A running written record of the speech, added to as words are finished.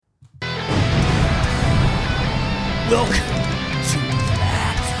Welcome to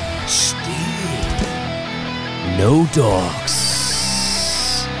Black Steel. No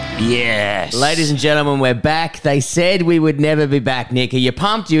Dorks. Yes. Ladies and gentlemen, we're back. They said we would never be back, Nick. Are you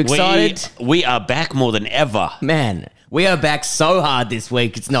pumped? You excited? We are back more than ever. Man, we are back so hard this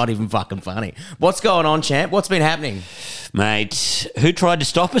week, it's not even fucking funny. What's going on, champ? What's been happening? Mate, who tried to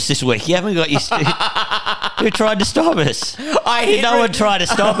stop us this week? You haven't got your... Who tried to stop us? No one tried to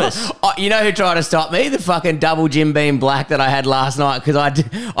stop us. You know who tried to stop me? The fucking double Jim Beam Black that I had last night. Because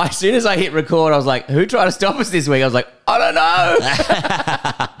as soon as I hit record, I was like, who tried to stop us this week? I was like, I don't know.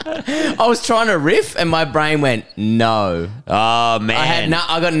 I was trying to riff and my brain went, no. Oh, man.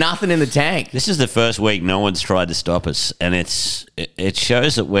 I got nothing in the tank. This is the first week no one's tried to stop us. And it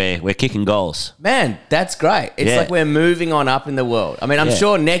shows that we're kicking goals. Man, that's great. It's like we're moving on up in the world. I mean, I'm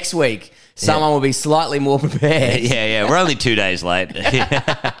sure next week someone will be slightly more prepared. Yeah. We're only 2 days late.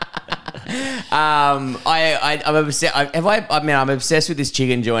 I'm obsessed. I'm obsessed with this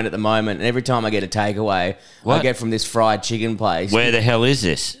chicken joint at the moment, and every time I get a takeaway, I get from this fried chicken place. Where the hell is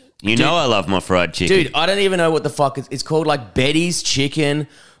this? You know I love my fried chicken. Dude, I don't even know what the fuck it's called, like Betty's Chicken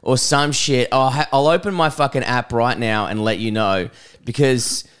or some shit. I'll open my fucking app right now and let you know,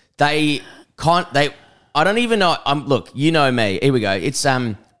 because I don't even know. Look, you know me. Here we go. It's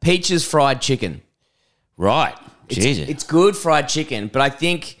Peach's Fried Chicken. Right. Jesus. It's good fried chicken, but I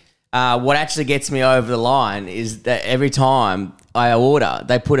think what actually gets me over the line is that every time I order,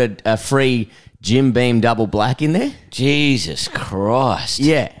 they put a free Jim Beam Double Black in there. Jesus Christ.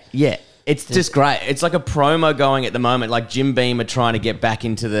 Yeah. It's just great. It's like a promo going at the moment, like Jim Beam are trying to get back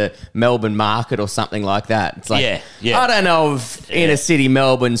into the Melbourne market or something like that. It's like, I don't know if inner city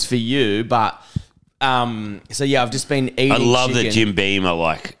Melbourne's for you, but I've just been eating. I love chicken. that Jim Beam are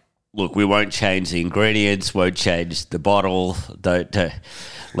like, look, we won't change the ingredients, won't change the bottle. Don't.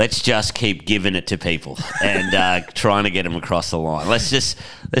 Let's just keep giving it to people and trying to get them across the line. Let's. the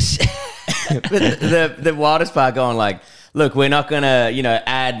wildest part going like, look, we're not going to,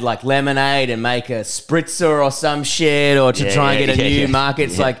 add like lemonade and make a spritzer or some shit or to try and get a new market.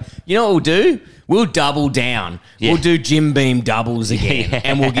 It's like, you know what we'll do? We'll double down. Yeah. We'll do Jim Beam doubles again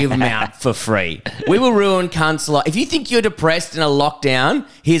and we'll give them out for free. We will ruin cunts a lot. If you think you're depressed in a lockdown,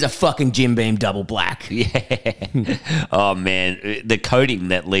 here's a fucking Jim Beam Double Black. Yeah. Oh, man. The coating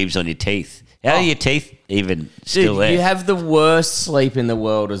that leaves on your teeth. How are your teeth even still there? You have the worst sleep in the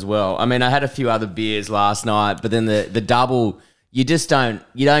world as well. I mean, I had a few other beers last night, but then the double, you don't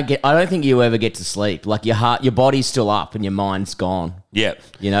get, I don't think you ever get to sleep. Like your body's still up and your mind's gone. Yeah.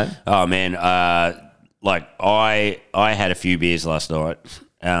 You know? Oh, man. Like I had a few beers last night,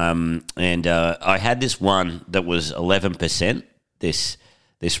 and I had this one that was 11%, this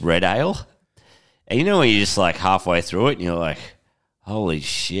red ale. And you know when you're just like halfway through it and you're like, holy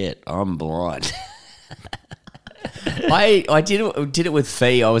shit, I'm blind. I did it with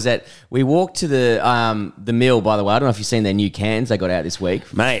Fee. We walked to the mill, by the way. I don't know if you've seen their new cans they got out this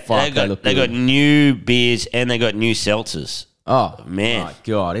week. Mate, they got new beers and they got new seltzers. Oh, man. My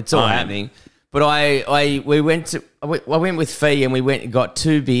God, it's all happening. But I went with Fee and we went and got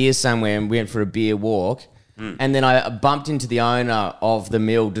 2 beers somewhere and we went for a beer walk. And then I bumped into the owner of the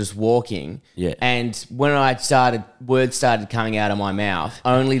mill just walking. Yeah. And when words started coming out of my mouth,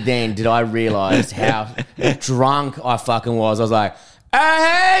 only then did I realise how drunk I fucking was. I was like,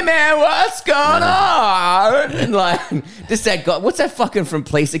 hey man, what's going on? And like, just that guy, what's that fucking from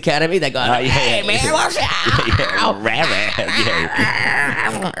Police Academy? That guy, hey man, what's up?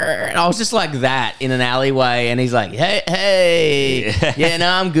 And I was just like that in an alleyway, and he's like, hey, yeah, no,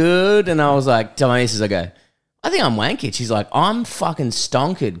 I'm good. And I was like, tell my missus, I go, I think I'm wanking. She's like, I'm fucking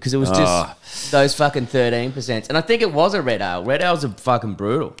stonkered, because it was just those fucking 13%. And I think it was a red ale. Red ales are fucking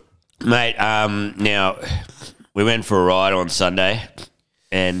brutal. Mate, now, we went for a ride on Sunday,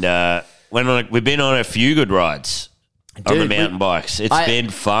 and we've been on a few good rides on the mountain bikes. It's been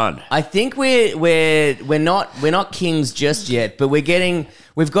fun. I think we're not kings just yet, but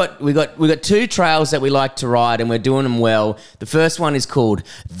we've got 2 trails that we like to ride, and we're doing them well. The first one is called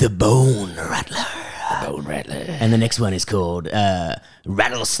the Bone Rattler. And the next one is called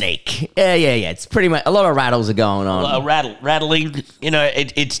Rattlesnake. Yeah. It's pretty much a lot of rattles are going on. Rattling.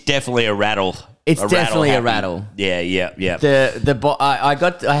 It's definitely a rattle. It's definitely a rattle. Yeah. I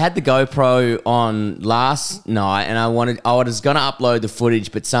had the GoPro on last night, and I was going to upload the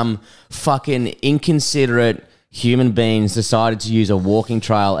footage, but some fucking inconsiderate human beings decided to use a walking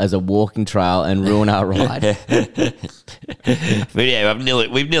trail as a walking trail and ruin our ride. But yeah,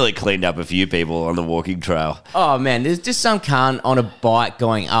 we've nearly cleaned up a few people on the walking trail. Oh man, there's just some cunt on a bike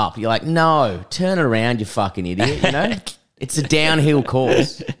going up. You're like, no, turn around, you fucking idiot. It's a downhill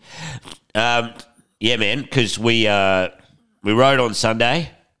course. Yeah, man, because we rode on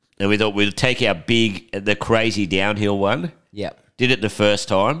Sunday and we thought we'd take the crazy downhill one. Yeah. Did it the first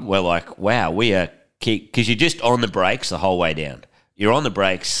time. We're like, wow, we are because you're just on the brakes the whole way down. You're on the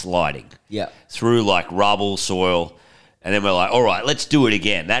brakes sliding. Yeah. Through like rubble, soil. And then we're like, all right, let's do it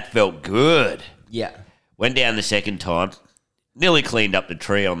again. That felt good. Yeah. Went down the second time. Nearly cleaned up the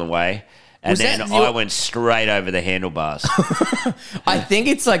tree on the way. And then I went straight over the handlebars. I think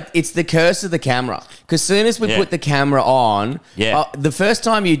it's the curse of the camera. Because soon as we put the camera on, the first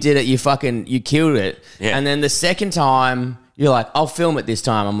time you did it, you killed it. Yeah. And then the second time, you're like, I'll film it this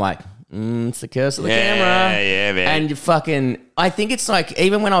time. I'm like, it's the curse of the camera. Yeah, man. And I think it's like,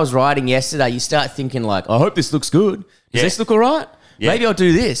 even when I was riding yesterday, you start thinking like, I hope this looks good. Does this look all right? Yeah. Maybe I'll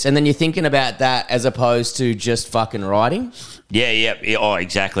do this. And then you're thinking about that as opposed to just fucking riding. Yeah. Oh,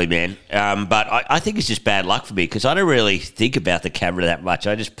 exactly, man. But I think it's just bad luck for me because I don't really think about the camera that much.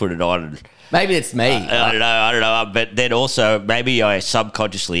 I just put it on. And, maybe it's me. I don't know. But then also maybe I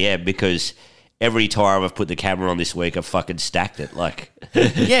subconsciously am because every time I've put the camera on this week, I've fucking stacked it. Like,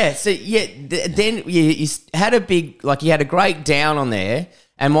 yeah. So then you had you had a great down on there,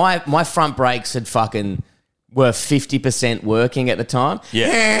 and my front brakes had fucking were 50% working at the time.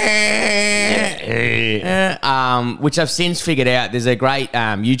 Which I've since figured out. There's a great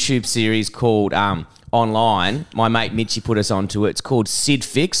YouTube series called Online. My mate Mitchy put us onto it. It's called Sid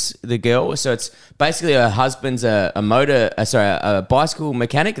Fix, the girl. So it's basically her husband's a bicycle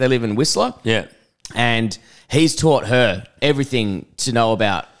mechanic. They live in Whistler. Yeah. And he's taught her everything to know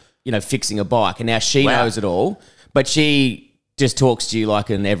about, fixing a bike. And now she knows it all, but she just talks to you like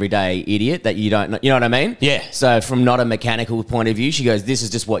an everyday idiot that you don't know. You know what I mean? Yeah. So from not a mechanical point of view, she goes, this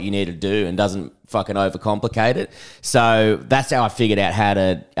is just what you need to do and doesn't fucking overcomplicate it. So that's how I figured out how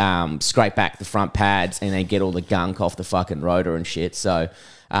to scrape back the front pads and then get all the gunk off the fucking rotor and shit. So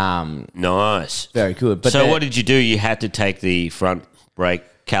nice. Very good. But so what did you do? You had to take the front brake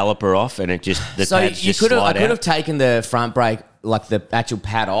caliper off and it just the pads just slide out? I could have taken the front brake, like the actual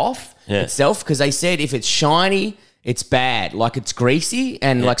pad off itself, because they said if it's shiny, it's bad, like it's greasy,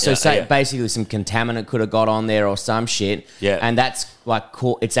 and basically some contaminant could have got on there or some shit, and that's like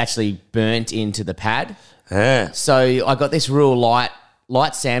it's actually burnt into the pad. So I got this real light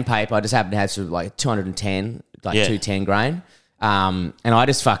sandpaper. I just happened to have sort of like 210, 210 grain, and I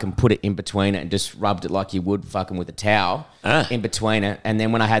just fucking put it in between it and just rubbed it like you would fucking with a towel in between it. And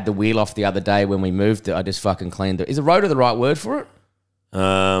then when I had the wheel off the other day when we moved it, I just fucking cleaned it. Is a rotor the right word for it?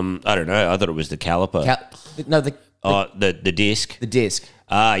 I don't know. I thought it was the caliper. The disc. The disc.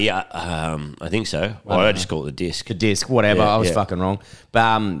 I think so. I just call it the disc. The disc, whatever. I was fucking wrong.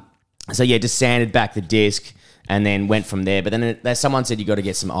 But just sanded back the disc and then went from there. But then someone said you got to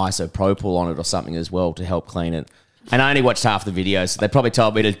get some isopropyl on it or something as well to help clean it. And I only watched half the video, so they probably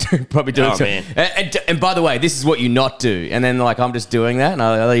told me to do it. Man. And by the way, this is what you not do. And then I'm just doing that, and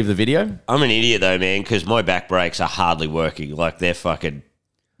I leave the video. I'm an idiot though, man, because my back brakes are hardly working. Like they're fucking.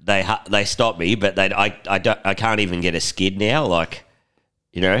 They stop me, but I can't even get a skid now. Like,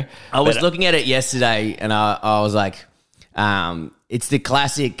 I was looking at it yesterday, and I was like, it's the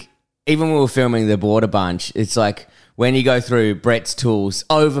classic. Even when we were filming the Border Bunch, it's like when you go through Brett's tools,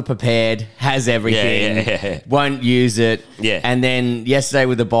 over-prepared, has everything, won't use it. Yeah. And then yesterday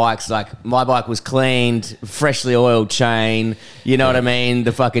with the bikes, like my bike was cleaned, freshly oiled chain, you know what I mean?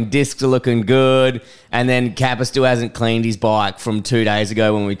 The fucking discs are looking good. And then Kappa still hasn't cleaned his bike from 2 days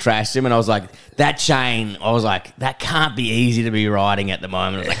ago when we trashed him. And I was like, that chain, that can't be easy to be riding at the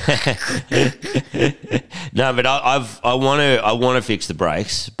moment. No, but I want to fix the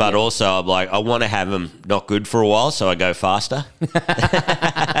brakes, but also I'm like, I want to have them not good for a while, so I go faster. That's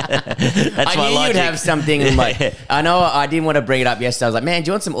I knew you'd have something. I know I didn't want to bring it up yesterday. I was like, man, do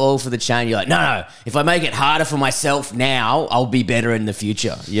you want some oil for the chain? You're like, no. If I make it harder for myself now, I'll be better in the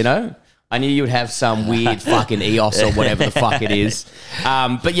future, I knew you would have some weird fucking EOS or whatever the fuck it is.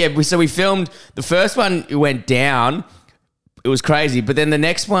 But yeah, so we filmed the first one. It went down. It was crazy. But then the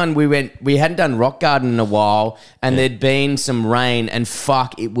next one we hadn't done Rock Garden in a while, and there'd been some rain, and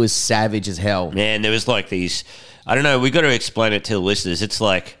fuck, it was savage as hell. Man, there was like these, I don't know, we got to explain it to the listeners. It's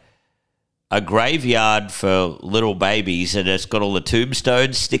like a graveyard for little babies, and it's got all the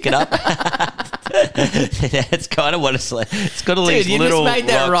tombstones sticking up. That's kind of what it's like. It's got all these little. Dude, you just made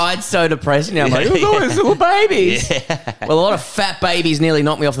that ride so depressing. I'm like, look at all these little babies. Yeah. Well, a lot of fat babies nearly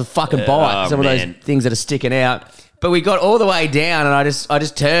knocked me off the fucking bike. Some of those things that are sticking out. But we got all the way down, and I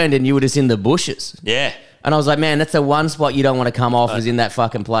just turned, and you were just in the bushes. Yeah. And I was like, man, that's the one spot you don't want to come off is in that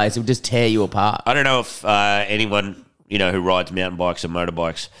fucking place. It would just tear you apart. I don't know if anyone who rides mountain bikes or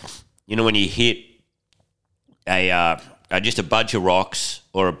motorbikes, when you hit a just a bunch of rocks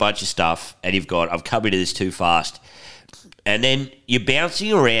or a bunch of stuff, and you've got, I've come into this too fast. And then you're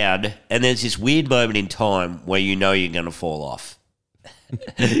bouncing around, and there's this weird moment in time where you know you're going to fall off.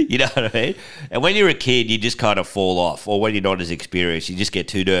 You know what I mean? And when you're a kid, you just kind of fall off. Or when you're not as experienced, you just get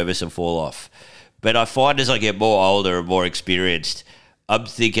too nervous and fall off. But I find as I get more older and more experienced, I'm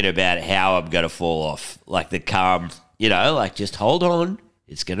thinking about how I'm going to fall off. Like the calm, you know, like just hold on.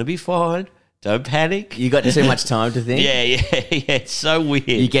 It's going to be fine. Don't panic. You got too much time to think? Yeah. It's so weird.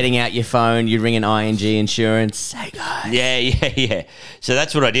 You're getting out your phone, you're ringing ING Insurance. Hey, guys. Yeah. So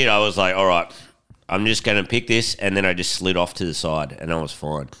that's what I did. I was like, all right, I'm just going to pick this. And then I just slid off to the side and I was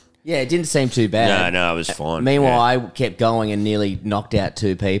fine. Yeah, it didn't seem too bad. No, I was fine. Meanwhile, I kept going and nearly knocked out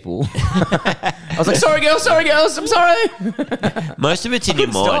 2 people. I was like, sorry, girls, I'm sorry. Most of it's in your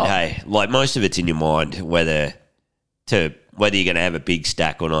mind, stop. hey. Like, most of it's in your mind, whether you're going to have a big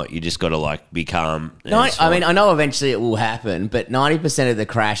stack or not. You just got to, like, be calm. I mean, I know eventually it will happen, but 90% of the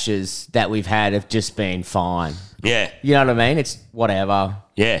crashes that we've had have just been fine. Yeah. You know what I mean? It's whatever.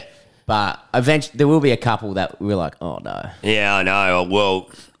 Yeah. But eventually there will be a couple that we're like, oh, no. Yeah, I know.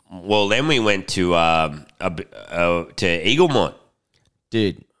 Well, then we went to Eaglemont.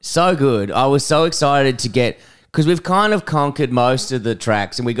 Dude, so good. I was so excited to get... Because we've kind of conquered most of the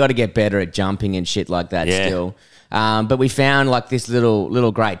tracks and we got to get better at jumping and shit like that still. But we found like this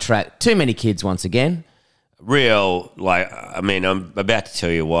little great track. Too many kids once again. I mean, I'm about to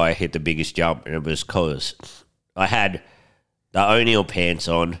tell you why I hit the biggest jump, and it was because I had the O'Neill pants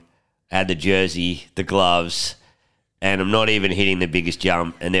on, I had the jersey, the gloves, and I'm not even hitting the biggest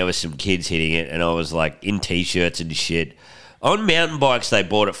jump, and there were some kids hitting it, and I was like in T-shirts and shit. On mountain bikes, they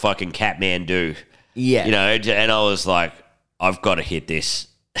bought at fucking Kathmandu. Yeah. You know, and I was like, I've got to hit this.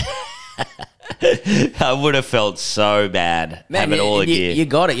 I would have felt so bad having all the gear. You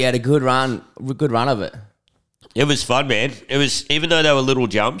got it. You had a good run of it. It was fun, man. It was, even though they were little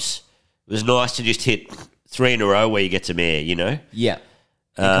jumps, it was nice to just hit 3 in a row where you get some air, you know? Yeah.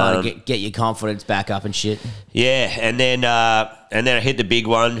 And kind of get your confidence back up and shit. Yeah, and then I hit the big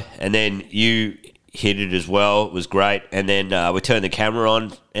one, and then you hit it as well. It was great. And then we turned the camera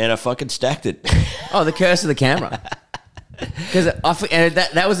on, and I fucking stacked it. Oh, the curse of the camera. Because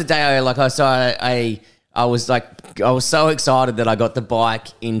that was the day I was so excited that I got the bike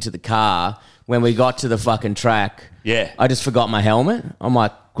into the car. When we got to the fucking track, I just forgot my helmet. I'm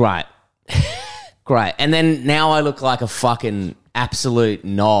like, great. And then now I look like a fucking absolute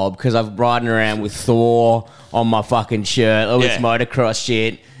knob because I'm riding around with Thor on my fucking shirt, all this motocross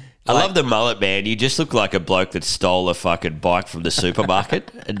shit. I love the mullet, man. You just look like a bloke that stole a fucking bike from the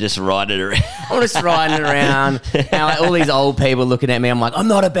supermarket and just riding it around. I'm just riding around. And like, all these old people looking at me. I'm like, I'm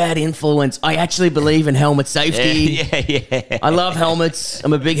not a bad influence. I actually believe in helmet safety. Yeah. I love helmets.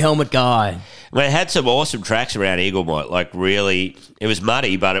 I'm a big helmet guy. Well, it had some awesome tracks around Eaglemont. Like, really, it was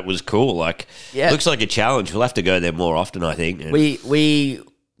muddy, but it was cool. Like, looks like a challenge. We'll have to go there more often, I think. And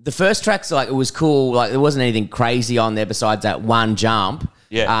the first tracks, like, it was cool. Like, there wasn't anything crazy on there besides that one jump.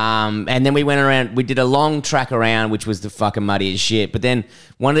 Yeah. And then we went around. We did a long track around, which was the fucking muddy as shit. But then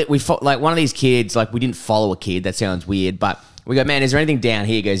one of these kids, like, we didn't follow a kid. That sounds weird, but we go, man, is there anything down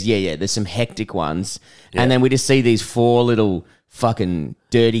here? He goes, yeah. There's some hectic ones, and then we just see these 4 little fucking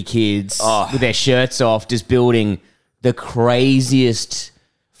dirty kids with their shirts off, just building the craziest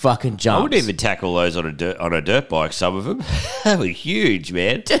fucking jumps. I wouldn't even tackle those on a dirt bike. Some of them, they were huge,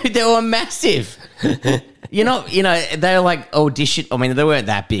 man. Dude, they were massive. You know, they're like audition. I mean, they weren't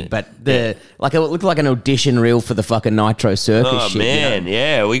that big, but it looked like an audition reel for the fucking Nitro Circus. Oh shit, man,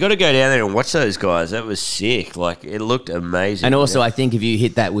 yeah, we got to go down there and watch those guys. That was sick. Like, it looked amazing. And also, I think if you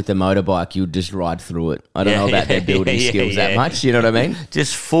hit that with the motorbike, you'd just ride through it. I don't know about their building skills that much. You know what I mean?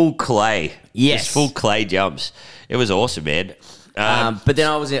 Just full clay. Yes, just full clay jumps. It was awesome, man. But then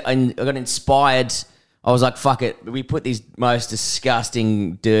I got inspired. I was like, fuck it. We put these most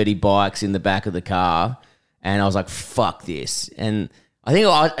disgusting, dirty bikes in the back of the car. And I was like, fuck this. And I think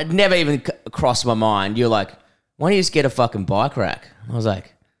it never even crossed my mind. You're like, why don't you just get a fucking bike rack? I was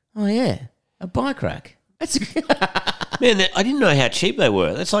like, oh, yeah, a bike rack. That's Man, I didn't know how cheap they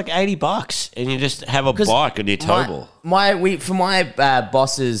were. That's like $80, and you just have a bike on your towable. For my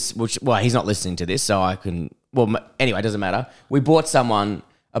bosses, he's not listening to this, so I can... Well, anyway, it doesn't matter. We bought someone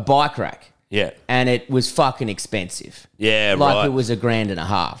a bike rack. Yeah. And it was fucking expensive. Yeah, like it was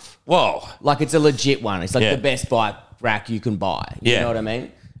 $1,500. Whoa. Like, it's a legit one. It's like the best bike rack you can buy. You know what I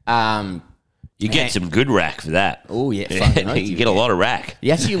mean? You get some good rack for that. Oh, yeah. Fucking you get a lot of rack.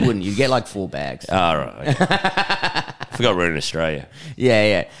 Yes, you wouldn't. You'd get like 4 bags. All right. I forgot we're in Australia.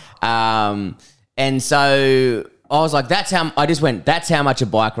 Yeah. And so I was like, that's how much a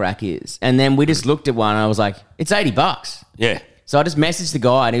bike rack is. And then we just looked at one and I was like, it's $80. Yeah. So I just messaged the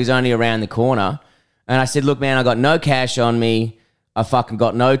guy and he was only around the corner. And I said, look, man, I got no cash on me. I fucking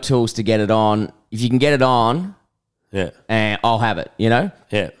got no tools to get it on. If you can get it on, and I'll have it, you know?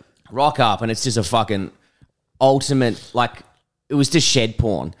 Yeah. Rock up and it's just a fucking ultimate, like, it was just shed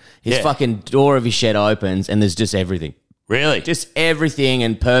porn. His fucking door of his shed opens and there's just everything. Really? Just everything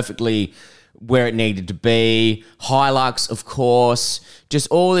and perfectly where it needed to be. Hilux, of course. Just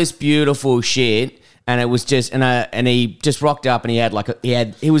all this beautiful shit. And it was just, and he just rocked up and he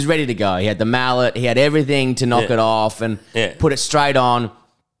had he was ready to go. He had the mallet. He had everything to knock it off and put it straight on.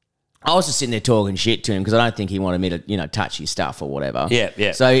 I was just sitting there talking shit to him because I don't think he wanted me to, you know, touch his stuff or whatever. Yeah,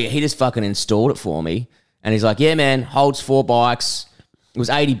 yeah. So he just fucking installed it for me. And he's like, yeah, man, holds 4 bikes. It was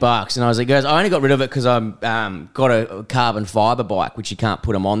 $80. And I was like, guys, I only got rid of it because I'm got a carbon fiber bike, which you can't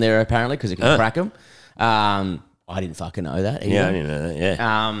put them on there apparently because it can crack them. I didn't fucking know that either. Yeah, I didn't know that,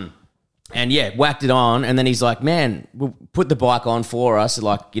 yeah. And yeah, whacked it on. And then he's like, man, we'll put the bike on for us.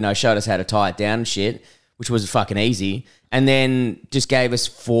 Like, you know, showed us how to tie it down and shit, which was fucking easy. And then just gave us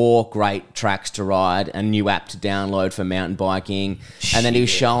 4 great tracks to ride, a new app to download for mountain biking. And then he was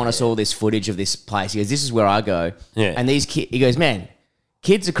showing us all this footage of this place. He goes, this is where I go. Yeah. And these kids, he goes, man,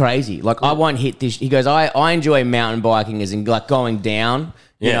 kids are crazy. Like, I won't hit this. He goes, I enjoy mountain biking as in like going down,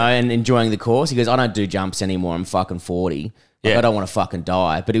 you know, and enjoying the course. He goes, I don't do jumps anymore. I'm fucking 40. Like, I don't want to fucking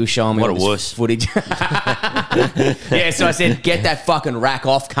die. But he was showing me all this footage. Yeah, so I said, get that fucking rack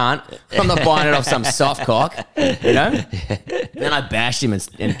off, cunt. I'm not buying it off some soft cock, you know? Then I bashed him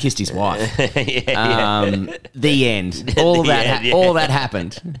and kissed his wife. The end. All that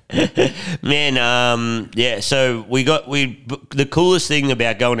happened. Man, so the coolest thing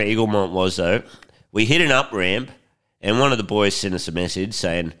about going to Eaglemont was, though, we hit an up ramp and one of the boys sent us a message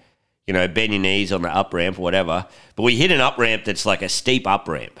saying, you know, bend your knees on the up ramp or whatever. But we hit an up ramp that's like a steep up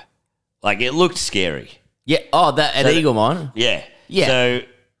ramp. Like, it looked scary. Yeah. Oh, that at Eaglemont? Yeah. Yeah. So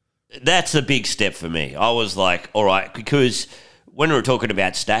that's a big step for me. I was like, all right, because when we were talking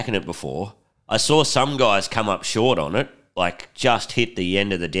about stacking it before, I saw some guys come up short on it, like just hit the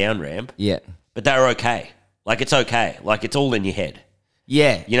end of the down ramp. Yeah. But they were okay. Like, it's okay. Like, it's all in your head.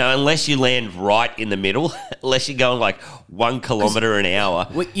 Yeah. You know, unless you land right in the middle, unless you're going like 1 kilometre an hour.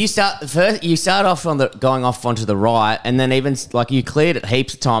 You start off going off onto the right, and then even like you cleared it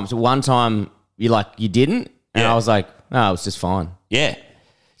heaps of times. One time you didn't, and I was like, no, it was just fine. Yeah.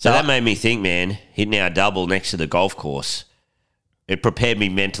 So that made me think, man, hitting our double next to the golf course, it prepared me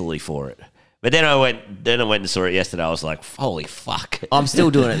mentally for it. But then I went and saw it yesterday. I was like, holy fuck. I'm still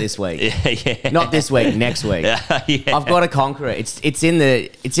doing it this week. Yeah. Not this week, next week. Yeah. I've got to conquer it. It's in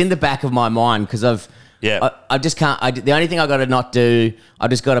the back of my mind because I just can't. The only thing I got to not do, I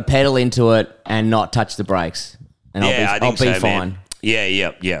just got to pedal into it and not touch the brakes, and I'll be fine. Man.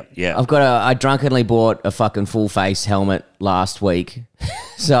 Yeah. I drunkenly bought a fucking full face helmet last week,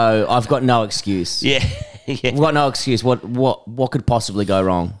 so I've got no excuse. Yeah. I've got no excuse. What could possibly go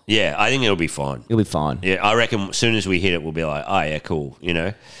wrong? Yeah, I think it'll be fine. It'll be fine. Yeah, I reckon as soon as we hit it, we'll be like, oh, yeah, cool, you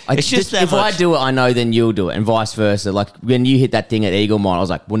know? It's just if I do it, I know then you'll do it, and vice versa. Like, when you hit that thing at Eaglemont, I was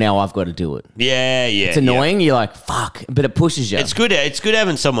like, well, now I've got to do it. Yeah. It's annoying. You're like, fuck, but it pushes you. It's good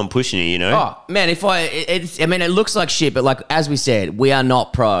having someone pushing you, you know? Oh, man, it looks like shit, but like, as we said, we are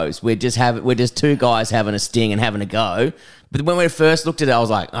not pros. We're just 2 guys having a sting and having a go. But when we first looked at it, I was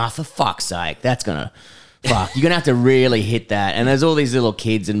like, for fuck's sake, that's going to... Fuck, you're going to have to really hit that. And there's all these little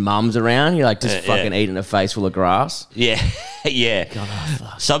kids and mums around. You're like just fucking eating a face full of grass. Yeah, yeah. God,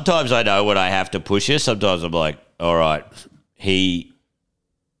 fuck. Sometimes I know when I have to push it. Sometimes I'm like, all right,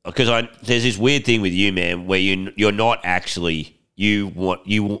 because there's this weird thing with you, man, where you're not actually,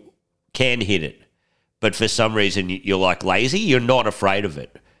 you can hit it. But for some reason, you're like lazy. You're not afraid of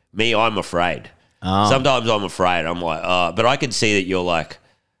it. Me, I'm afraid. Oh. Sometimes I'm afraid. I'm like, but I can see that you're like,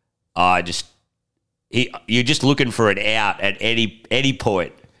 you're just looking for an out at any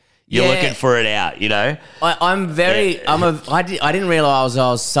point. You're looking for it out, you know? I didn't realise I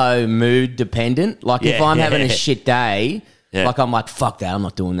was so mood dependent. Like, if I'm having a shit day, like, I'm like, fuck that, I'm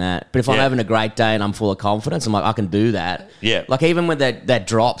not doing that. But if I'm having a great day and I'm full of confidence, I'm like, I can do that. Yeah. Like, even with that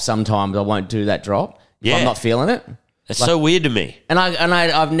drop, sometimes I won't do that drop if I'm not feeling it. It's so weird to me. And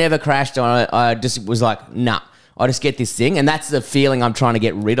I've never crashed on it. I just was like, nah, I just get this thing. And that's the feeling I'm trying to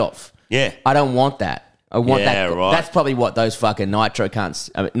get rid of. Yeah. I don't want that. I want that. Right. That's probably what those fucking nitro cunts,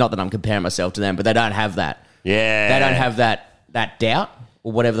 not that I'm comparing myself to them, but they don't have that. Yeah. They don't have that doubt.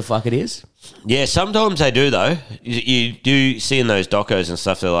 or whatever the fuck it is. Yeah, sometimes they do though. You do see in those docos and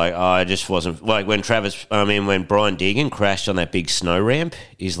stuff. They're like, "Oh, I just wasn't like when when Brian Deegan crashed on that big snow ramp.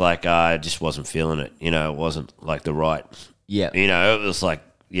 He's like, I just wasn't feeling it. You know, it wasn't like the right. Yeah, you know, it was like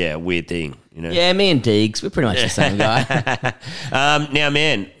weird thing. You know. Yeah, me and Deegs, we're pretty much the same guy. Now,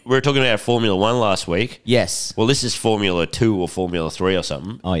 man, we were talking about Formula 1 last week. Yes. Well, this is Formula 2 or Formula 3 or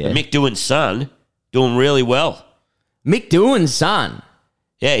something. Oh yeah. But Mick Doohan's son doing really well. Mick Doohan's son.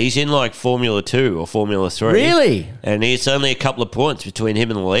 Yeah, he's in like Formula 2 or Formula 3. Really? And it's only a couple of points between him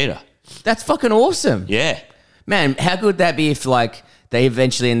and the leader. That's fucking awesome. Yeah. Man, how good would that be if, like, they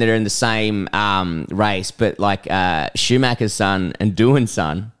eventually ended in the same race, but, like, Schumacher's son and Doohan's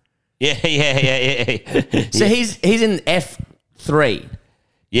son. Yeah. So he's in F3.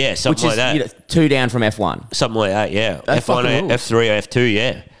 Yeah, something like that. Which is 2 down from F1. Something like that, yeah. That's F1, fucking rules. F3 or F2,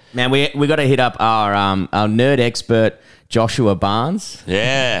 yeah. Man, we got to hit up our nerd expert, Joshua Barnes.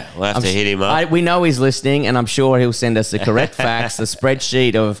 Yeah, we'll have to hit him up. We know he's listening, and I'm sure he'll send us the correct facts, the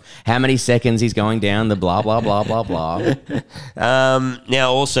spreadsheet of how many seconds he's going down, the blah, blah, blah, blah, blah.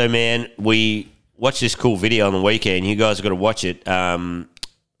 Now, also, man, we watched this cool video on the weekend. You guys have got to watch it. We're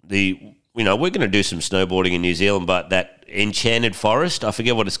going to do some snowboarding in New Zealand, but that Enchanted Forest, I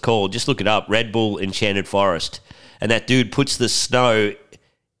forget what it's called. Just look it up, Red Bull Enchanted Forest. And that dude puts the snow,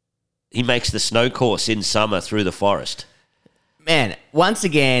 he makes the snow course in summer through the forest. Man, once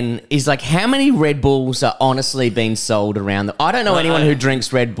again, he's like, how many Red Bulls are honestly being sold around? I don't know anyone who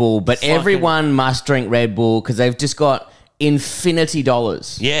drinks Red Bull, but everyone must drink Red Bull because they've just got infinity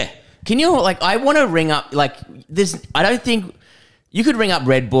dollars. Yeah. Can you, like, I want to ring up, like, this, I don't think, you could ring up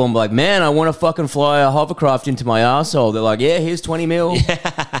Red Bull and be like, man, I want to fucking fly a hovercraft into my arsehole. They're like, yeah, here's 20 mil.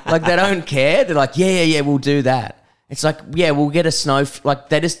 Yeah. Like, they don't care. They're like, yeah, we'll do that. It's like, yeah, we'll get a snow, like,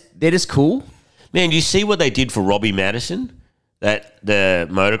 they're just cool. Man, do you see what they did for Robbie Madison? The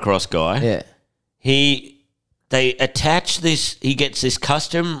motocross guy. Yeah. They attach this, he gets this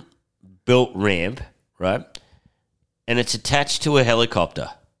custom built ramp, right? And it's attached to a helicopter.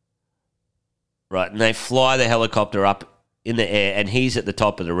 Right. And they fly the helicopter up in the air and he's at the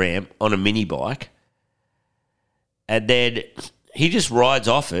top of the ramp on a mini bike. And then he just rides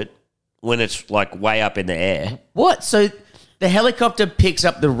off it when it's like way up in the air. What? So the helicopter picks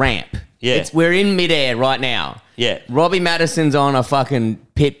up the ramp. Yeah. We're in midair right now. Yeah. Robbie Madison's on a fucking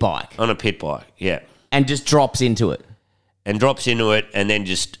pit bike. On a pit bike, yeah. And just drops into it. And drops into it and then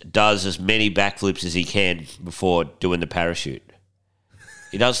just does as many backflips as he can before doing the parachute.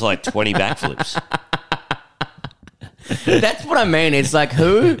 He does like 20 backflips. That's what I mean. It's like,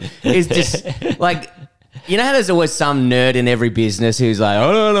 who is just like, you know how there's always some nerd in every business who's like,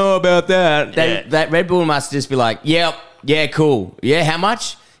 I don't know about that. That Red Bull must just be like, yep, yeah, cool. Yeah, how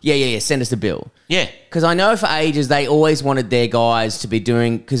much? Yeah, send us the bill. Yeah. Because I know for ages they always wanted their guys to be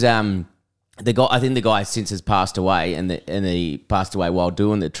doing, because I think the guy since has passed away and he passed away while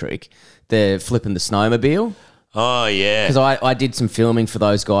doing the trick, they're flipping the snowmobile. Oh, yeah. Because I did some filming for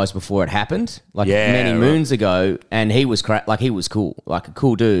those guys before it happened, like many moons ago, and he was he was cool, like a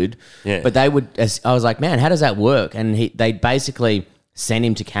cool dude. Yeah. But I was like, man, how does that work? And they basically send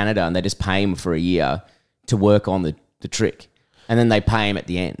him to Canada and they just pay him for a year to work on the trick. And then they pay him at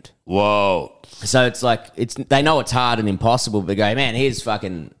the end. Whoa. So it's like, they know it's hard and impossible, but they go, man, here's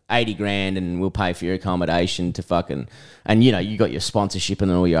fucking 80 grand and we'll pay for your accommodation to fucking, and you know, you got your sponsorship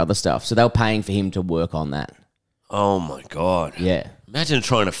and all your other stuff. So they were paying for him to work on that. Oh my God. Yeah. Imagine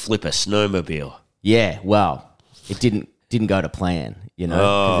trying to flip a snowmobile. Yeah. Well, it didn't go to plan, you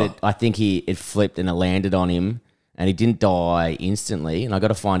know, 'cause I think it flipped and it landed on him. And he didn't die instantly. And I got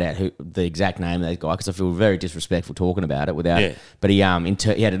to find out the exact name of that guy because I feel very disrespectful talking about it without. Yeah. But he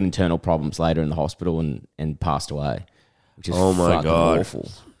had internal problems later in the hospital and passed away, which is fucking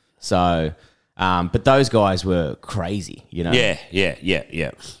awful. So, but those guys were crazy, you know. Yeah.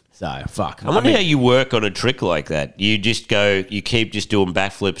 So fuck. I wonder how you work on a trick like that. You just keep just doing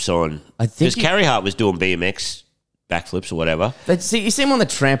backflips on. I think because Carrie Hart was doing BMX backflips or whatever. But see, you see him on the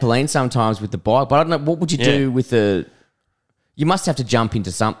trampoline sometimes with the bike, but I don't know, what would you do with you must have to jump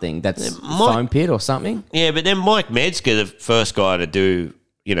into something that's foam pit or something. Yeah, but then Mike Metzger, the first guy to do,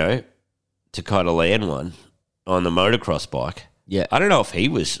 you know, to kind of land one on the motocross bike. Yeah. I don't know if he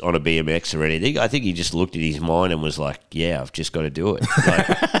was on a BMX or anything. I think he just looked at his mind and was like, yeah, I've just got to do it.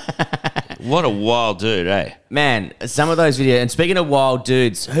 Like, what a wild dude, eh? Man, some of those videos, and speaking of wild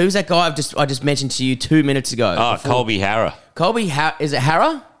dudes, who's that guy I just mentioned to you 2 minutes ago? Oh, Colby Raha. Is it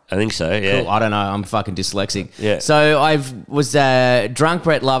Raha? I think so, yeah. Cool. I don't know. I'm fucking dyslexic. Yeah. So Drunk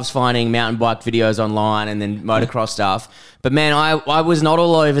Brett loves finding mountain bike videos online and then motocross stuff. But man, I was not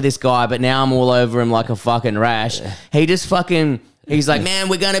all over this guy, but now I'm all over him like a fucking rash. Yeah. He just fucking He's like, man,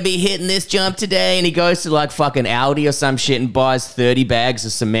 we're going to be hitting this jump today. And he goes to like fucking Aldi or some shit and buys 30 bags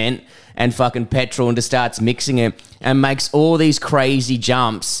of cement and fucking petrol and just starts mixing it and makes all these crazy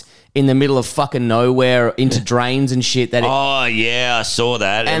jumps in the middle of fucking nowhere into drains and shit. Oh, yeah, I saw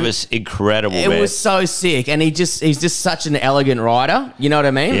that. It was incredible, man. It was so sick. And he's just such an elegant rider. You know what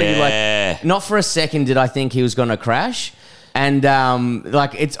I mean? Yeah. Like, not for a second did I think he was going to crash. And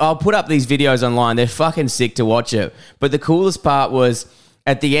I'll put up these videos online. They're fucking sick to watch it. But the coolest part was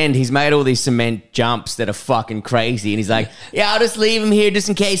at the end, he's made all these cement jumps that are fucking crazy. And he's like, yeah, I'll just leave him here just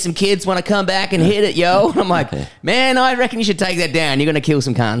in case some kids want to come back and hit it, yo. And I'm like, man, I reckon you should take that down. You're going to kill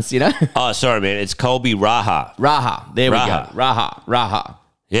some cunts, you know? Oh, sorry, man. It's Colby Raha. There we go. Raha.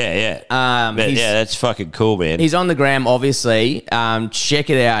 Yeah. That's fucking cool, man. He's on the gram, obviously. Check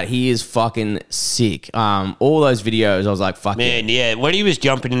it out. He is fucking sick. All those videos, I was like, fuck man, yeah. When he was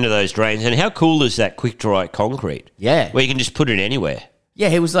jumping into those drains, and how cool is that quick dry concrete? Yeah. Where you can just put it anywhere. Yeah,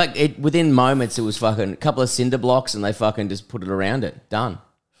 he was like, within moments, it was fucking a couple of cinder blocks and they fucking just put it around it. Done.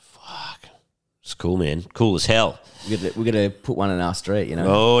 Fuck. It's cool, man. Cool as hell. We're gonna put one in our street, you know?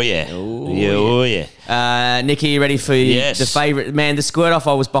 Oh, yeah. Oh, yeah. Nicky, you ready for the favourite? Man, the squirt off,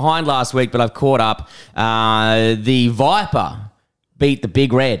 I was behind last week, but I've caught up. The Viper beat the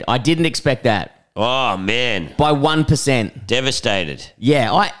Big Red. I didn't expect that. Oh, man. By 1%. Devastated.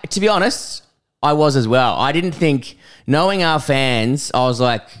 Yeah, to be honest, I was as well. I didn't think, knowing our fans, I was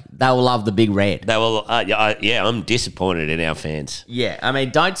like, they will love the Big Red. They will. I'm disappointed in our fans. Yeah, I mean,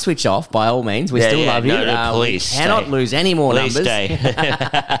 don't switch off by all means. We still love you. No, please we cannot lose any more numbers. Stay.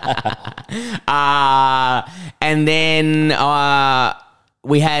 And then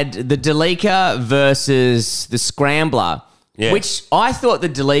we had the Deleca versus the Scrambler. Yeah. Which I thought the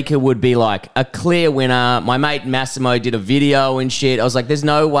Deleca would be like a clear winner. My mate Massimo did a video and shit. I was like, there's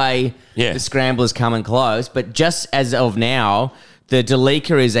no way the Scrambler's coming close. But just as of now, the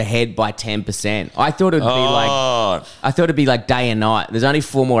Deleca is ahead by 10%. I thought it'd be like day and night. There's only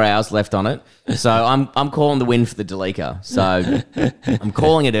 4 more hours left on it. So I'm calling the win for the Deleca. So I'm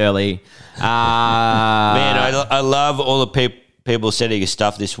calling it early. Man, I love all the people sending us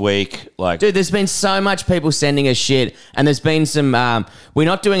stuff this week. Dude, there's been so much people sending us shit, and there's been some. We're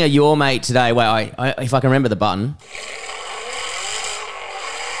not doing a Your Mate today. Wait, if I can remember the button.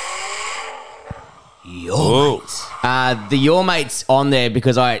 Your Mate. The Your Mate's on there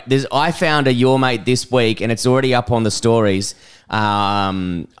because I found a Your Mate this week, and it's already up on the stories.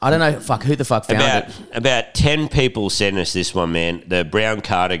 I don't know. Who the fuck found it? About 10 people sent us this one, man. The brown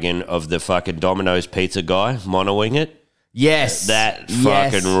cardigan of the fucking Domino's pizza guy, mono-wing it. Yes. That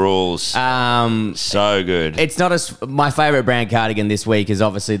fucking rules. So good. It's not my favourite brand cardigan this week is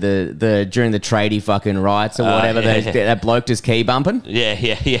obviously the during the tradie fucking riots or whatever, that bloke just key bumping. Yeah.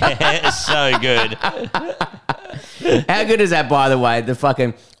 It's so good. How good is that, by the way?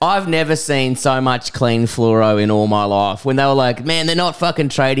 I've never seen so much clean fluoro in all my life. When they were like, man, they're not fucking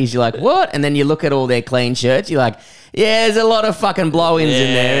tradies. You're like, what? And then you look at all their clean shirts. You're like, yeah, there's a lot of fucking blow-ins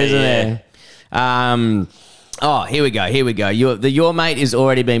in there, isn't there? Oh, here we go. Your Mate is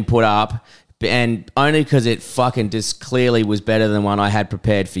already been put up, and only because it fucking just clearly was better than one I had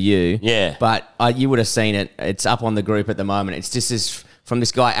prepared for you. Yeah. But you would have seen it. It's up on the group at the moment. It's just from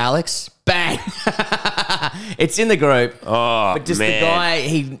this guy, Alex. Bang! It's in the group. Oh, but just man. the guy,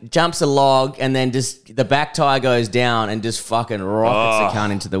 he jumps a log, and then just the back tire goes down and just fucking rockets the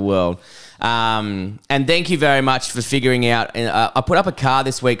cunt into the world. And thank you very much for figuring out. I put up a car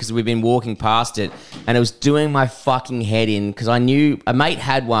this week because we've been walking past it, and it was doing my fucking head in because I knew a mate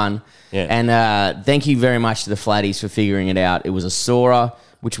had one. Yeah. And thank you very much to the Flatties for figuring it out. It was a Sora,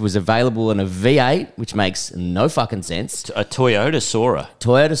 which was available in a V8, which makes no fucking sense. A Toyota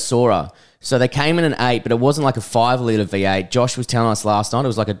Sora. So they came in an 8, but it wasn't like a 5-litre V8. Josh was telling us last night it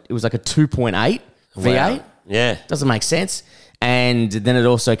was like a 2.8 V8. Wow. Yeah. Doesn't make sense. And then it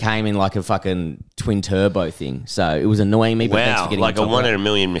also came in like a fucking twin turbo thing. So it was annoying me, but thanks for getting like a 1 in a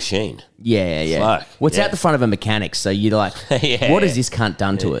million machine. Yeah. Fuck. What's out the front of a mechanic? So you're like, what has this cunt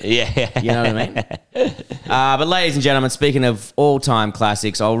done to it? Yeah. You know what I mean? But ladies and gentlemen, speaking of all-time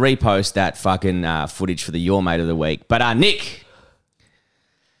classics, I'll repost that fucking footage for the Your Mate of the Week. But Nick,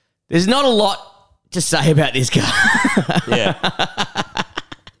 there's not a lot to say about this car. Yeah.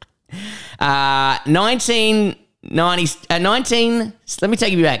 19, let me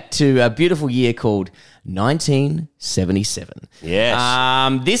take you back to a beautiful year called 1977.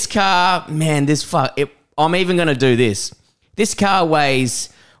 Yes. This car, man, I'm even going to do this. This car weighs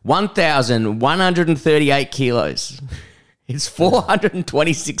 1,138 kilos. It's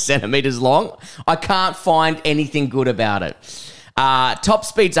 426 centimeters long. I can't find anything good about it. Top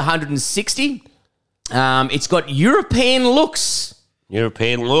speed's 160. It's got European looks.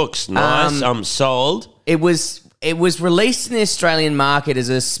 European looks. Nice. I'm sold. It was released in the Australian market as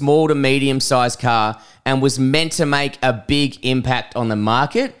a small to medium-sized car and was meant to make a big impact on the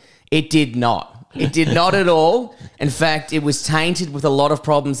market. It did not. It did not at all. In fact, it was tainted with a lot of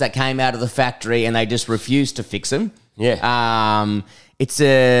problems that came out of the factory, and they just refused to fix them. Yeah. It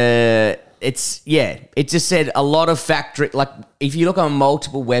just said a lot of factory, like if you look on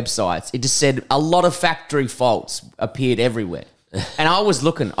multiple websites, it just said a lot of factory faults appeared everywhere. And I was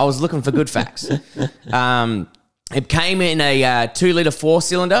looking for good facts. It came in a 2-litre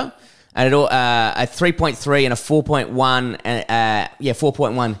 4-cylinder and a 3.3 and a 4.1,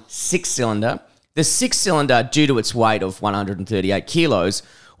 4.1 6-cylinder. The 6-cylinder, due to its weight of 138 kilos,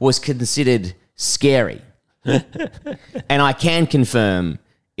 was considered scary. And I can confirm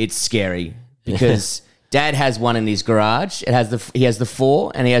it's scary because Dad has one in his garage. He has the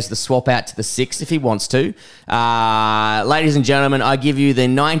 4 and he has the swap out to the 6 if he wants to. Ladies and gentlemen, I give you the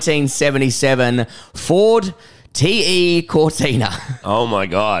 1977 Ford TE Cortina. Oh my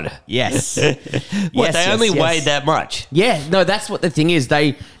God. Yes. What, they only weighed that much? Yeah, no, that's what the thing is.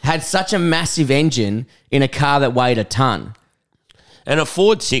 They had such a massive engine in a car that weighed a ton. And a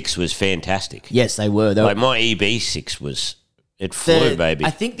Ford 6 was fantastic. Yes, they were. Like my EB6 was, it flew, baby. I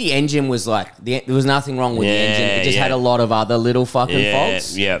think the engine was there was nothing wrong with the engine. It just had a lot of other little fucking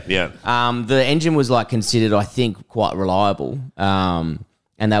faults. Yeah. The engine was I think quite reliable.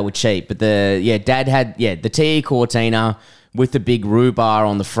 And they were cheap. But Dad had the TE Cortina with the big roo bar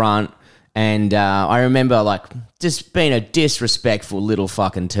on the front. And I remember just being a disrespectful little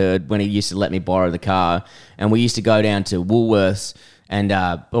fucking turd when he used to let me borrow the car. And we used to go down to Woolworths. And,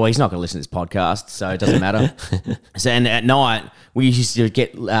 he's not going to listen to this podcast, so it doesn't matter. And at night, we used to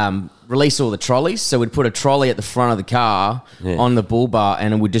release all the trolleys. So we'd put a trolley at the front of the car on the bull bar,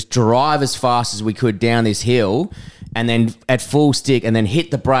 and we'd just drive as fast as we could down this hill, and then at full stick, and then hit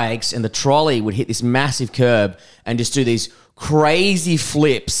the brakes, and the trolley would hit this massive curb and just do these crazy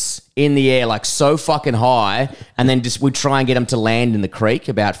flips in the air, so fucking high, and then we'd try and get them to land in the creek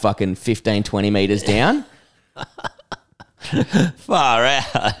about fucking 15, 20 meters down. Far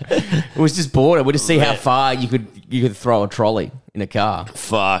out. It was just boredom. We just see how far you could throw a trolley in a car.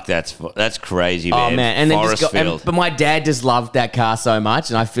 Fuck, that's crazy, man. Oh man, and then but my dad just loved that car so much,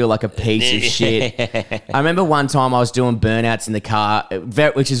 and I feel like a piece of shit. I remember one time I was doing burnouts in the car,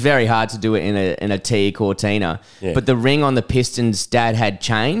 which is very hard to do it in a TE Cortina. Yeah. But the ring on the pistons, Dad had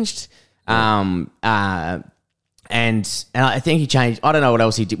changed. And I think he changed. I don't know what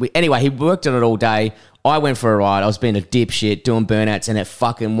else he did. Anyway, he worked on it all day. I went for a ride. I was being a dipshit doing burnouts, and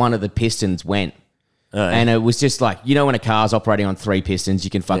one of the pistons went. And it was just when a car's operating on 3 pistons,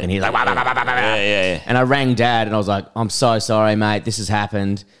 you can fucking hear Yeah. And I rang Dad, and I was like, I'm so sorry, mate. This has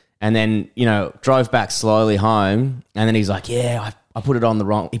happened. And then, drove back slowly home. And then he's like, yeah, I put it on the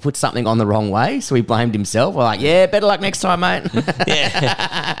wrong. He put something on the wrong way, so he blamed himself. We're like, yeah, better luck next time, mate.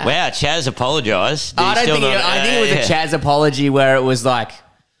 Yeah. Wow, Chaz apologised. I think it was a Chaz apology where it was like,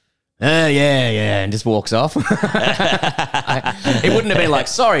 and just walks off. It wouldn't have been like,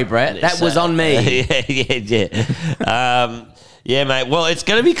 sorry, Brett, that was on me. Yeah, mate. Well, it's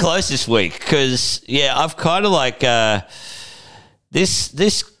going to be close this week because, I've kind of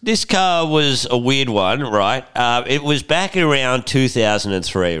this car was a weird one, right? It was back around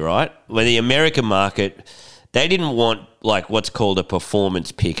 2003, right? When the American market, they didn't want what's called a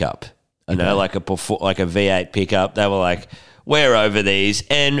performance pickup, like a V8 pickup. They were like, we're over these.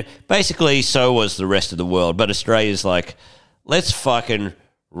 And basically so was the rest of the world. But Australia's like, let's fucking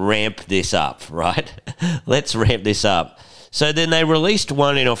ramp this up, right? Let's ramp this up. So then they released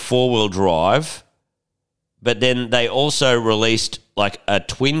one in a 4-wheel drive, but then they also released a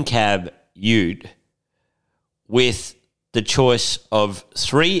twin cab ute with the choice of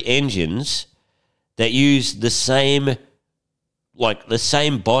 3 engines that use the same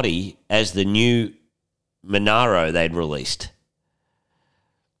body as the new Monaro they'd released.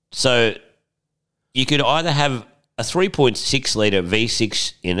 So you could either have a 3.6 litre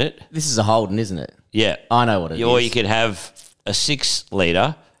V6 in it. This is a Holden, isn't it? Yeah. I know what it is. Or you could have a 6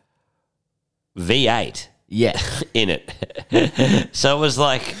 litre V8. Yeah. In it. So it was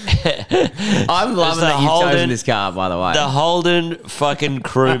like... I'm loving that you've chosen this car, by the way. The Holden fucking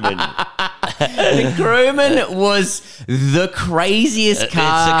crewman. The crewman was the craziest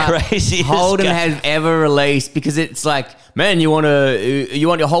car it's the craziest Holden car. has ever released, because it's like, man, you want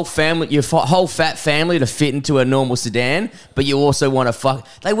your whole family, your whole fat family to fit into a normal sedan, but you also want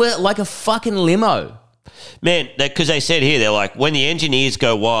they were like a fucking limo. Man, because they said here, they're like, when the engineers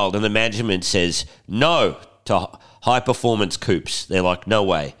go wild and the management says no to high-performance coupes, they're like, no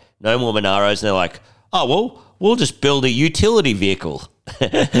way. No more Monaros. And they're like, oh, well, we'll just build a utility vehicle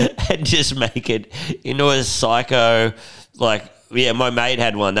and just make it into a psycho, like, yeah, my mate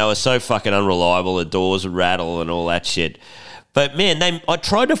had one. They were so fucking unreliable. The doors would rattle and all that shit. But, man, I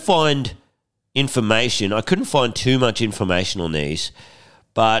tried to find information. I couldn't find too much information on these.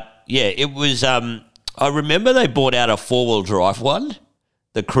 But, yeah, it was, I remember they bought out a four-wheel drive one,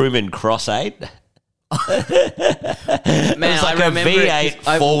 the Crewman Cross 8. Man, it was like a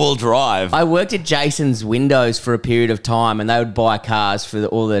V8 four-wheel drive. I worked at Jason's Windows for a period of time, and they would buy cars for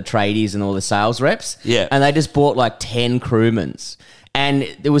all the tradies and all the sales reps. Yeah. And they just bought like 10 Crewmans. And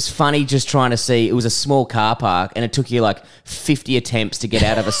it was funny just trying to see. It was a small car park, and it took you like 50 attempts to get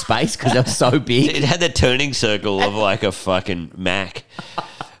out of a space because it was so big. It had the turning circle of like a fucking Mac.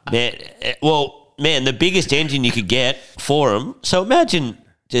 Man, the biggest engine you could get for them. So imagine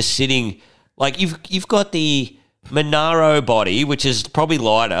just sitting, like you've got the Monaro body, which is probably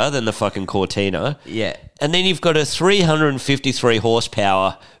lighter than the fucking Cortina. Yeah. And then you've got a 353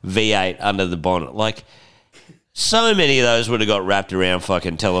 horsepower V8 under the bonnet. Like, so many of those would have got wrapped around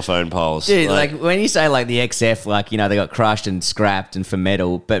fucking telephone poles. Dude, like when you say like the XF, like, you know, they got crushed and scrapped and for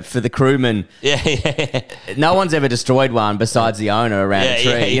metal, but for the Crewman, yeah. no one's ever destroyed one besides the owner around a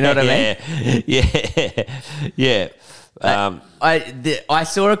tree. You know what I mean? Yeah. I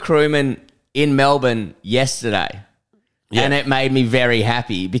saw a Crewman in Melbourne yesterday. Yeah. And it made me very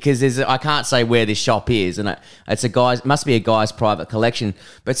happy because I can't say where this shop is, and it must be a guy's private collection.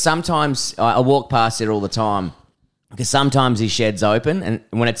 But sometimes I walk past it all the time because sometimes his shed's open, and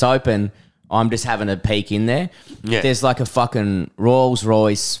when it's open, I'm just having a peek in there. Yeah. There's like a fucking Rolls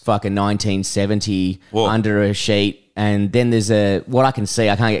Royce fucking 1970 under a sheet, and then there's what I can see,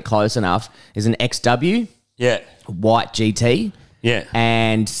 I can't get close enough, is an XW, white GT. Yeah.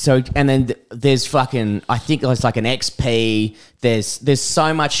 And then there's fucking, I think it's like an XP. There's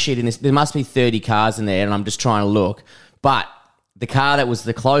so much shit in this. There must be 30 cars in there, and I'm just trying to look. But the car that was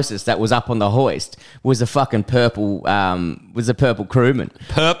the closest, that was up on the hoist, was a fucking purple Crewman.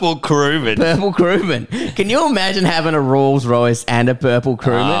 Purple Crewman. Purple Crewman. Can you imagine having a Rolls Royce and a purple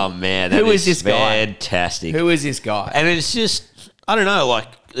Crewman? Oh, man. Who is this guy? Fantastic. Who is this guy? And it's just, I don't know,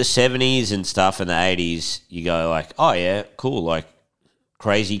 like the 70s and stuff and the 80s, you go like, oh, yeah, cool, like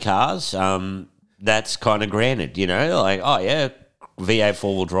crazy cars. That's kind of granted, you know, like, oh, yeah, V8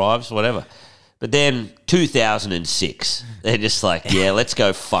 four-wheel drives, whatever. But then 2006, they're just like, yeah, let's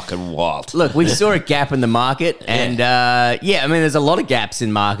go fucking wild. Look, we saw a gap in the market, and I mean, there's a lot of gaps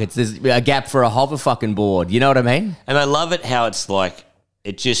in markets. There's a gap for a hover fucking board. You know what I mean? And I love it how it's like,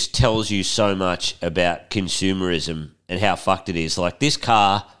 it just tells you so much about consumerism and how fucked it is. Like, this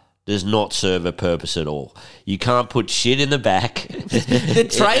car does not serve a purpose at all. You can't put shit in the back. The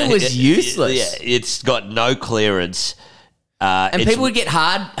tray was useless. Yeah, it's got no clearance. And people would get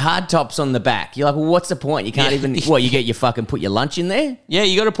hard tops on the back. You're like, well, what's the point? You can't even, you get your fucking, put your lunch in there? Yeah,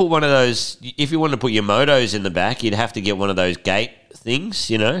 you got to put one of those, if you want to put your motos in the back, you'd have to get one of those gate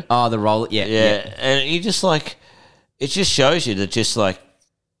things, you know? Oh, the roller, yeah. And you just like, it just shows you that just like,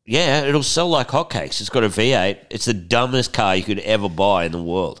 yeah, it'll sell like hotcakes. It's got a V8. It's the dumbest car you could ever buy in the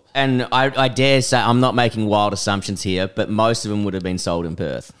world. And I dare say, I'm not making wild assumptions here, but most of them would have been sold in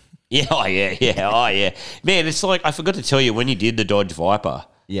Perth. Yeah, oh yeah. Man, it's like, I forgot to tell you, when you did the Dodge Viper,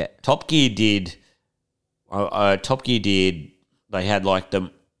 Top Gear did, they had like the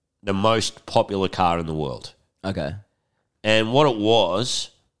most popular car in the world. Okay. And what it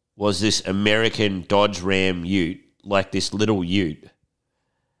was this American Dodge Ram ute, like this little ute.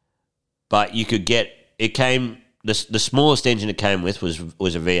 But you could get, it came, the smallest engine it came with was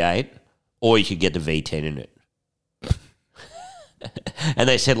a V8, or you could get the V10 in it. And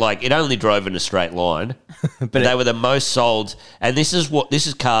they said, like, it only drove in a straight line, but they were the most sold. And this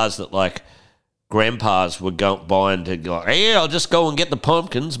is cars that, like, grandpas were buying to go, hey, I'll just go and get the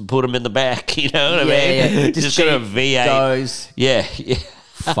pumpkins and put them in the back. You know what I mean? Yeah. Just got a V8. Goes. Yeah.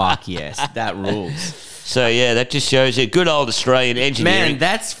 Fuck yes, that rules. So, yeah, that just shows you good old Australian engineering.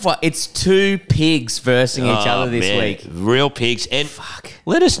 Man, it's two pigs versing each other this week. Real pigs. And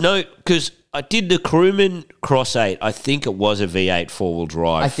let us know, because I did the Crewman Cross 8. I think it was a V8 four-wheel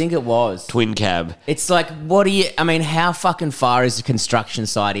drive. I think it was. Twin cab. It's like, how fucking far is the construction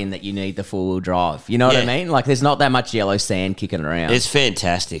site in that you need the four-wheel drive? You know what I mean? Like, there's not that much yellow sand kicking around. It's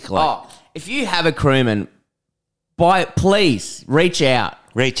fantastic. Like, if you have a Crewman, please reach out.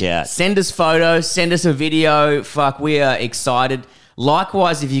 Reach out. Send us photos. Send us a video. Fuck, we are excited.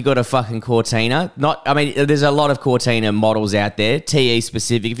 Likewise, if you got a fucking Cortina, there's a lot of Cortina models out there, TE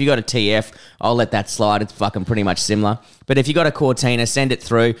specific. If you got a TF, I'll let that slide. It's fucking pretty much similar. But if you got a Cortina, send it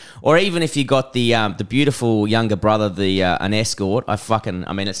through. Or even if you got the beautiful younger brother, an Escort. It's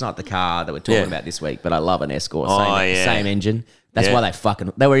not the car that we're talking about this week, but I love an Escort. Same engine. That's why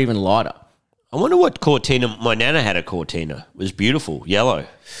they were even lighter. I wonder what Cortina. My nana had a Cortina. It was beautiful, yellow.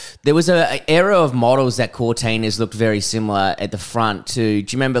 There was an era of models that Cortinas looked very similar at the front to.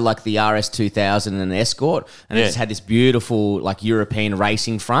 Do you remember like the RS2000 and an Escort? And it just had this beautiful like European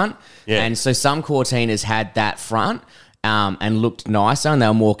racing front. Yeah. And so some Cortinas had that front and looked nicer and they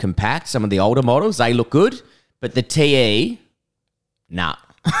were more compact. Some of the older models, they look good. But the TE, nah.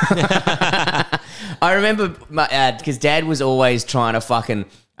 I remember because Dad was always trying to fucking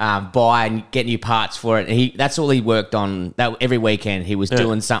buy and get new parts for it. That's all he worked on. That every weekend he was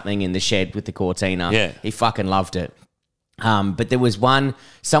doing something in the shed with the Cortina. Yeah. He fucking loved it. But there was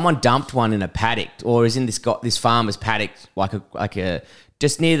someone dumped one in a paddock, or is in this farmer's paddock, like a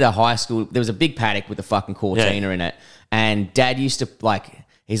just near the high school. There was a big paddock with a fucking Cortina in it, and Dad used to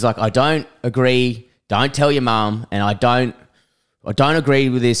he's like, I don't agree. Don't tell your mum, and I don't agree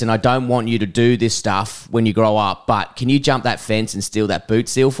with this, and I don't want you to do this stuff when you grow up, but can you jump that fence and steal that boot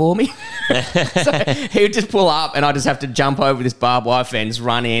seal for me? So he would just pull up, and I just have to jump over this barbed wire fence,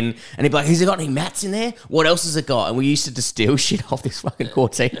 run in, and he'd be like, has it got any mats in there? What else has it got? And we used to just steal shit off this fucking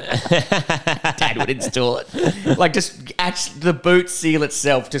Cortina. Dad would install it. Like, just actually the boot seal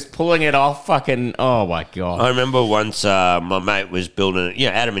itself, just pulling it off, fucking, oh my God. I remember once my mate was building,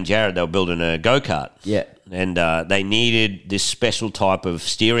 Adam and Jared, they were building a go-kart. Yeah. And they needed this special type of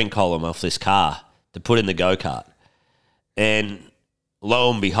steering column off this car to put in the go-kart. And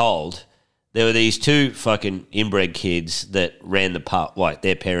lo and behold, there were these two fucking inbred kids that ran the pub, like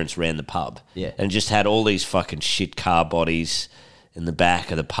their parents ran the pub. Yeah. And just had all these fucking shit car bodies in the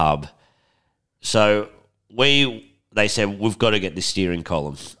back of the pub. So they said, we've got to get this steering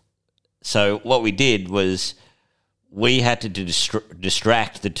column. So what we did was we had to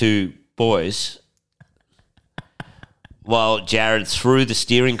distract the two boys while Jared threw the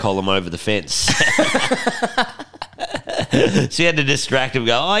steering column over the fence. So you had to distract him and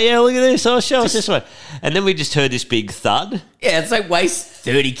go, oh, yeah, look at this. Oh, show us this one. And then we just heard this big thud. Yeah, it's like weighs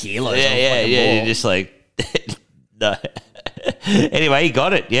 30 kilos. Yeah. You're just like, no. Anyway, he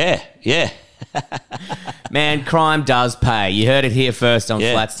got it. Yeah. Man, crime does pay. You heard it here first on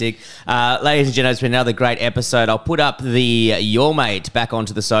Flatstick. Ladies and gentlemen, it's been another great episode. I'll put up the Your Mate back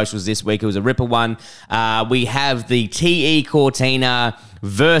onto the socials this week. It was a ripper one. We have the TE Cortina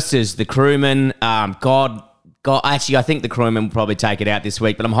versus the Crewman. God, actually, I think the Crewman will probably take it out this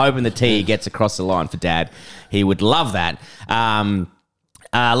week, but I'm hoping the TE gets across the line for Dad. He would love that.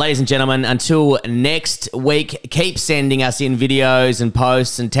 Ladies and gentlemen, until next week, keep sending us in videos and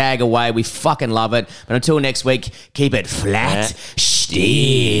posts and tag away. We fucking love it. But until next week, keep it flat.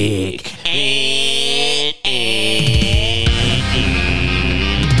 Stick.